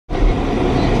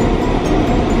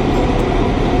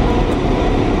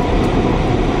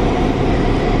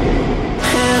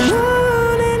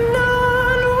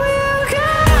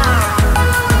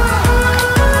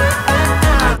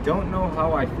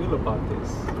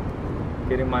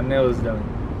getting my nails done.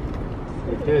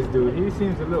 Like this dude, he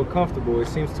seems a little comfortable. It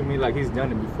seems to me like he's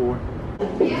done it before.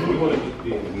 You want to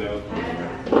get these nails?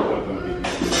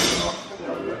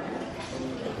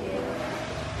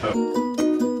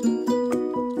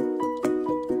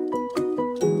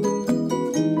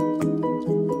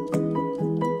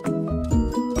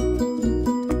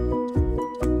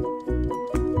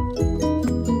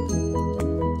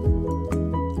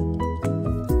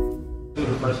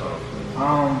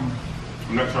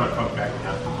 I'm not trying to come back and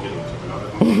have to get into another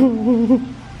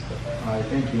one. Alright,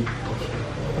 thank you.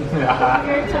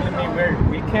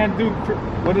 We can't do,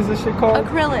 what is this shit called?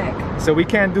 Acrylic. So we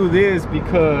can't do this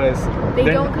because they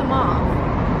don't come off.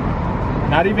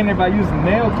 Not even if I use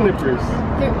nail clippers.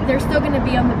 They're still going to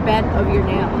be on the bed of your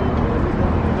nail.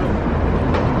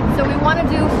 So we want to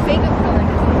do fake acrylic.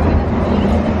 We're going to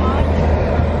bleach them off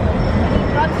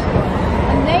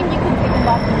and then you can take them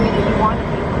off the way that you want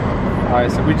to. Alright,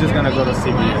 so we're just gonna go to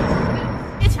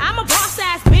CVS. Bitch, I'm a boss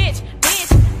ass bitch, bitch,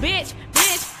 bitch,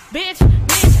 bitch, bitch,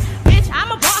 bitch, bitch.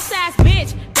 I'm a boss ass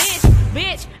bitch, bitch,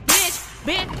 bitch, bitch,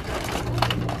 bitch.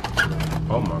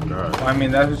 Oh my god. I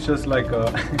mean, that was just like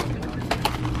a.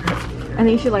 And then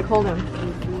you should like hold him.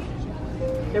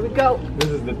 There we go. This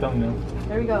is the thumbnail.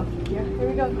 There we go. Yeah, here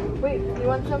we go. Wait, you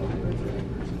want some?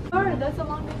 Sorry, that's the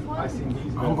longest one. I seen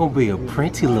these. I'm gonna be a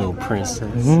pretty little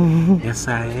princess. Yes,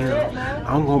 I am.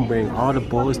 I'm gonna bring all the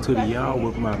boys to the yard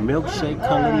with my milkshake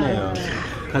color nails,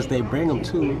 cause they bring them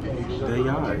to the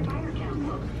yard.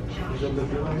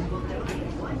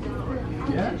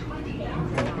 Yeah.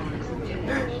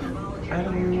 I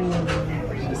don't know.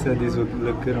 She said these would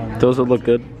look good on me. Those would look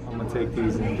good. I'm gonna take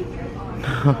these in.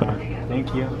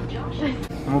 Thank you.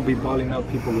 I'm gonna be balling out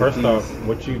people with First these. off,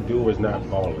 what you do is not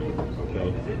balling,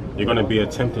 okay? You're gonna be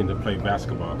attempting to play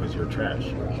basketball because you're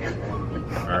trash.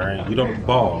 Alright? You don't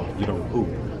ball, you don't hoop.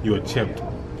 You attempt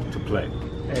to play.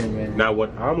 Hey, man. Now what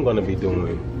I'm gonna be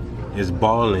doing is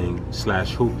balling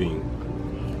 / hooping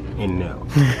in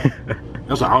nails.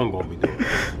 That's what I'm gonna be doing.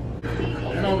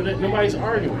 No, nobody's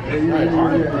arguing.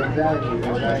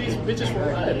 Exactly. These bitches for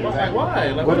what? Why?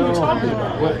 Like, what are you talking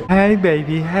about? Hey,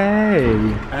 baby,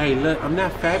 hey. Hey, look, I'm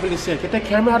not fabulous yet. Get that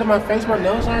camera out of my face. My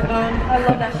nails aren't done. I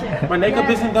love that shit. My makeup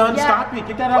isn't done. Yeah. Stop it.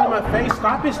 Get that out of my face.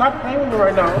 Stop it. Stop playing with me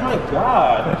right now. Oh my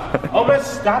god. Oh my,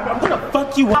 stop it. I'm gonna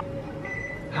fuck you up.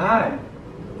 Hi.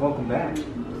 Welcome back.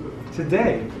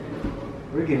 Today,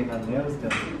 we're getting our nails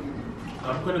done.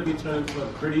 I'm gonna be turned into a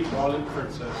pretty balling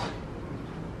princess.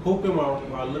 Hooping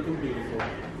while looking beautiful.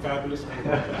 Fabulous and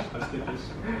gorgeous.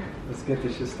 Let's get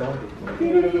this shit started.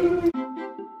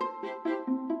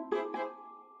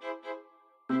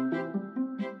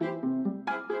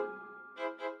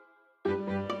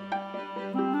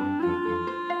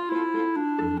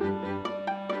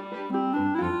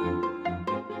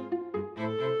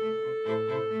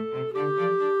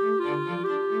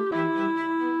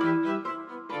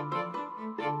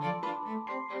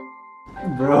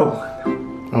 Bro.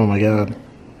 Oh my god.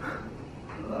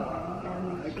 I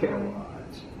can't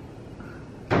watch.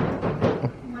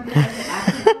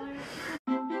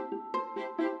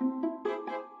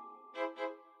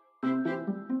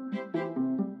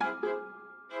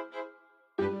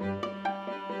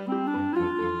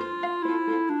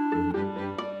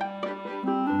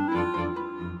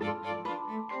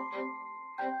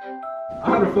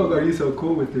 How the fuck are you so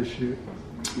cool with this shit?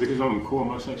 Because I'm cool with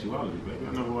my sexuality, baby.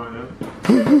 I know who I am.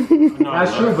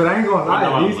 That's true, but I ain't gonna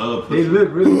lie. They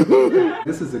look really good.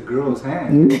 This is a girl's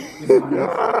hand.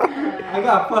 I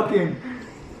got fucking.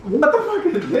 What the fuck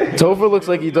is this? Topher looks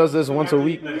like he does this once a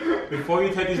week. Before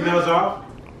you take these nails off,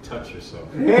 touch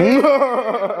yourself.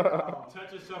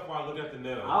 Touch yourself while I look at the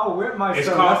nails. I'll whip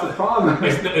myself. That's the problem.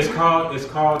 It's called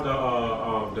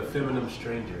the feminine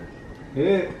stranger.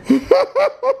 Yeah.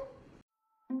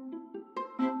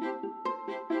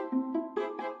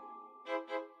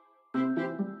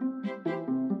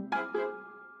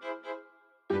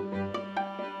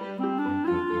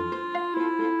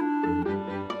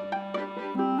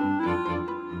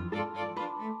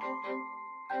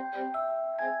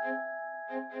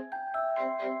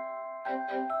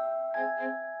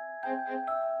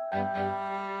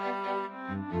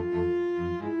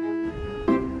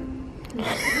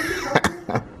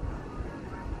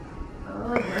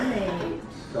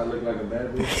 I look like a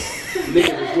bad bitch.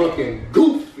 Nigga was looking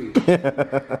goofy.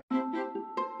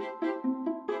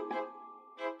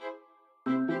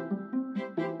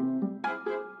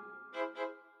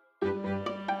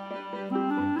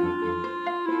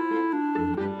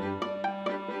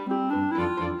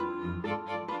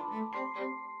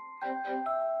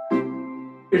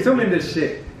 You're filming this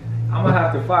shit. I'm gonna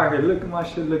have to fire her. Look at my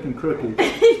shit looking crooked.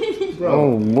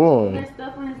 Oh boy. There's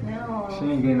stuff on his nails. She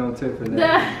ain't getting no tip for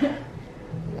that.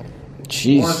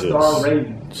 Jesus. 1-star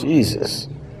rating. Jesus.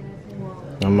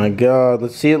 Oh my God.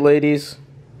 Let's see it, ladies.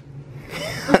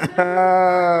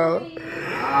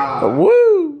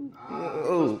 Woo.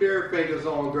 Your spirit fingers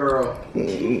on, girl.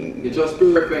 Get your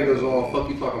spirit fingers on. Fuck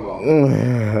you talking about?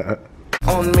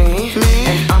 On me,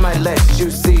 and I might let you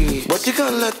see. What you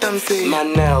gonna let them see? My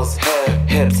nails, hair,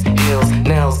 hips, heels,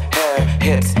 nails, hair,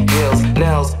 hips, heels,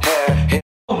 nails, hair, hips.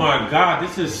 Oh my God,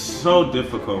 this is so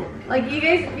difficult. Like you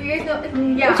guys know,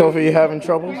 yeah. Topher, you having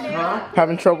troubles?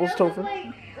 Having troubles, Topher?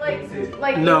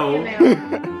 Like No.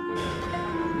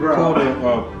 Bro. Pull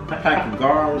the pack of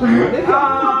guards. My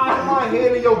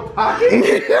hand in your pocket?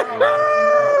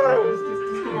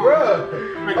 Bruh.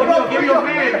 Give me your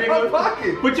hand,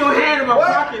 nigga. Put your hand in my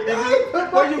pocket,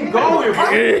 nigga. Where you going, bro?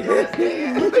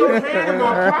 Put your hand in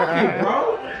my pocket, bro.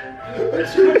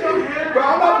 Bro,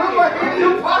 I'm not putting my hand in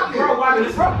your pocket. Bro, why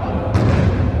this?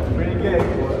 Pretty good.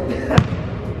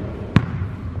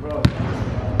 Bro.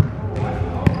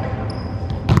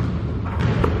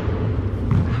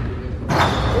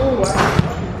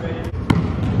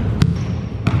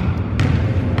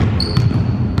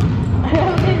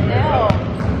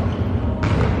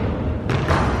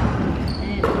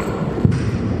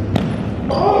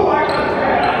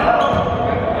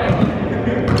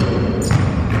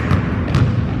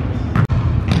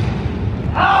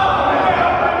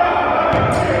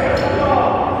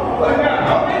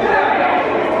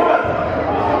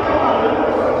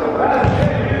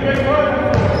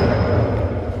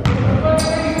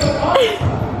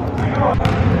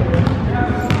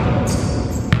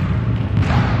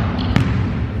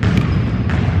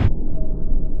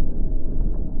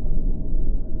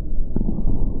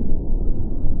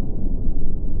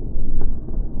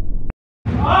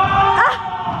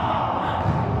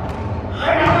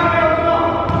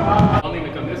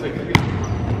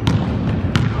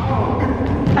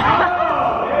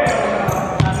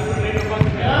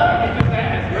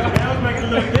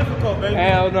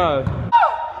 Hell no.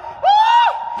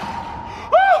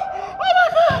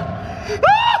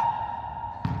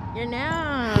 You're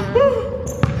now.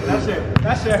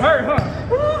 That shit hurt, huh?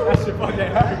 That shit fucking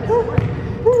hurt.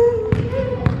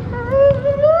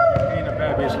 Ain't a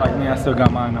bad bitch like me, I still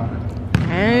got mine on.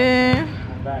 Hey.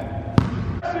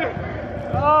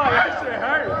 Oh, that shit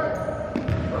hurt.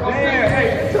 Damn,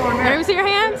 hey, Let me see your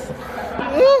hands.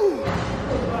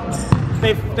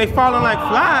 They falling like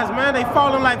flies, man. They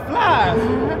falling like flies.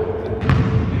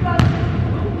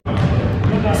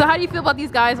 So how do you feel about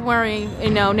these guys wearing,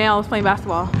 nails playing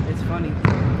basketball? It's funny.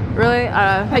 Really?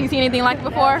 Have you seen anything like it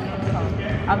before?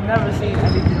 I've never seen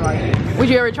anything like it. Would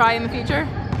you ever try in the future?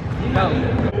 No.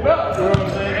 If that's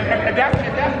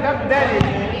what that is,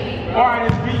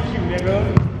 artists beat you,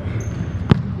 nigga.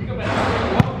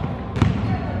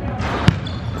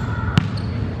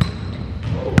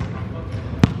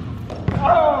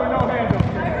 Oh, no hands up.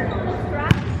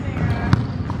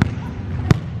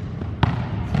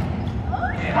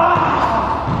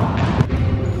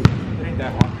 It ain't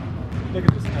that hard. Look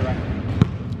at this thing right here.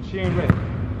 She ain't ready.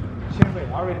 She ain't ready.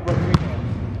 I already broke her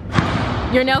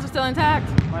nails. Your nails are still intact?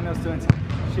 My nails still intact.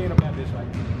 She ain't a bad bitch right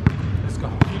now. Let's go.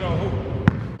 You know who?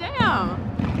 Damn.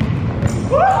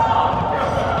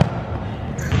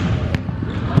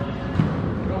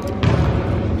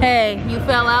 Hey, you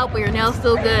fell out, but your nails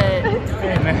still good.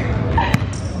 Hey, man.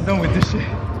 I'm done with this shit.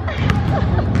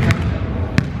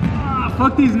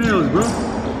 Fuck these nails, bro.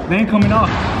 They ain't coming off.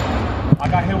 I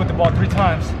got hit with the ball 3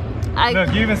 times.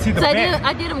 Look, you even see the bend.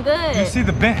 I did them good. You see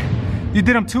the bend? You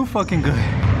did them too fucking good.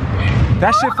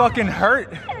 That shit fucking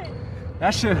hurt.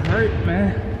 That shit hurt,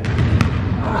 man.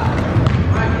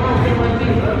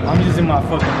 I'm using my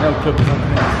fucking nail clippers on the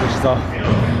nails, which is off.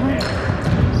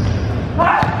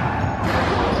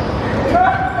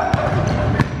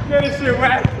 Get this shit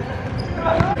whack.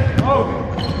 Oh.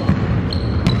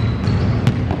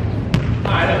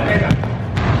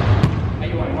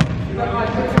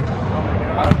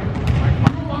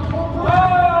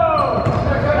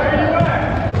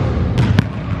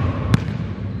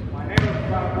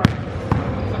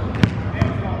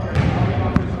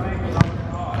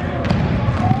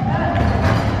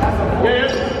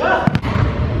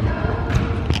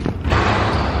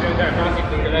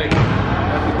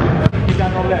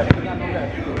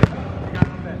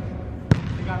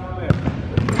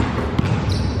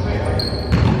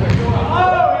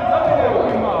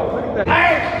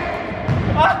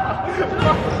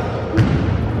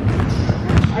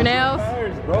 Your nails?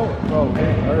 Bro,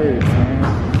 it hurts, man.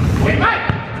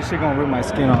 This shit gonna rip my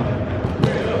skin off.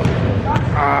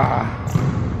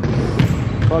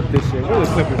 Fuck this shit. Where the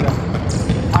clippers at?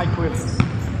 I quit. quit.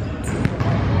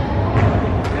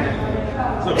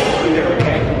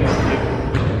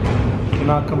 You're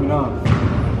not coming on.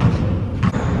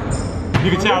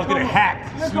 You can tell I was getting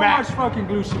hacked. Look how much fucking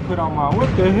glue she put on mine.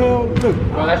 What the hell? Look.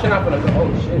 Bro, that shit not gonna go.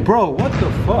 Oh shit. Bro, what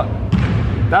the fuck?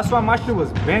 That's why my shit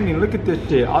was bending. Look at this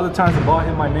shit. All the times the ball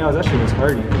hit my nails, that shit was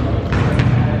hurting.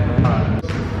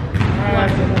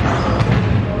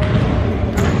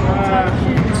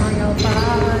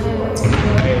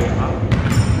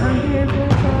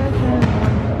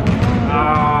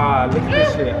 Look at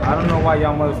this shit. I don't know why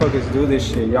y'all motherfuckers do this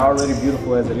shit. Y'all already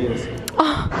beautiful as it is.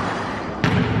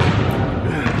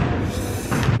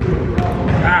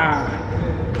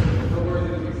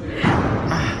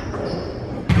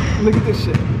 Look at this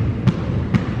shit.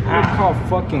 I call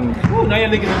fucking. Ooh, now you're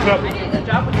licking the cup. Good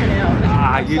job with your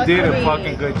nails. You did a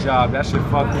fucking good job. That shit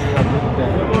fucked me up. Look at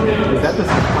that. Is that the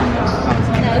skin on my nail?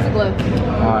 No, it's a glove.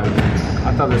 I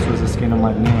thought this was the skin on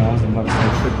my nail. I was about to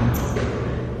start tripping.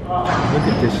 Look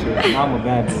at this shit. I'm a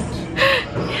bad bitch.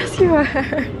 Yes, you are.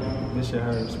 This shit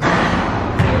hurts.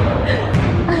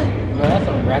 Bro, that's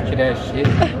some ratchet ass shit.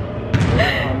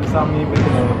 It's not me, but you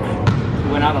know.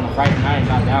 Went out on a Friday night and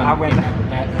got down. I went back with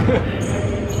that.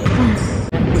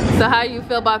 So how do you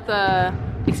feel about the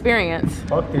experience?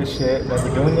 Fuck this shit. Like,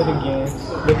 we're doing it again.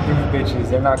 Look at these bitches.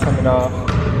 They're not coming off.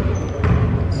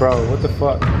 Bro, what the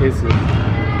fuck is it?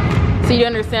 So you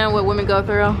understand what women go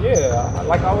through? Yeah,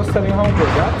 like I was telling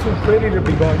homegirl, y'all too pretty to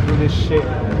be going through this shit.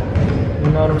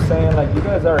 You know what I'm saying? Like, you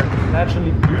guys are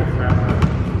naturally beautiful.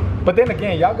 But then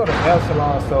again, y'all go to nail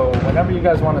salons, so whenever you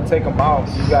guys want to take them out,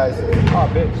 you guys, oh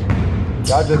bitch.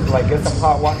 Y'all just like get some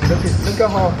hot water. Look at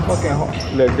how fucking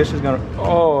hot. Look, this is gonna,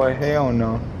 oh hell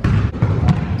no.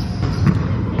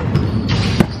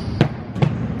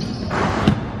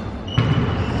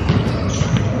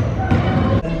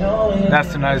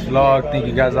 That's tonight's vlog. Thank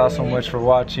you guys all so much for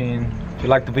watching. If you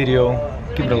liked the video,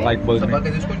 give it a like button.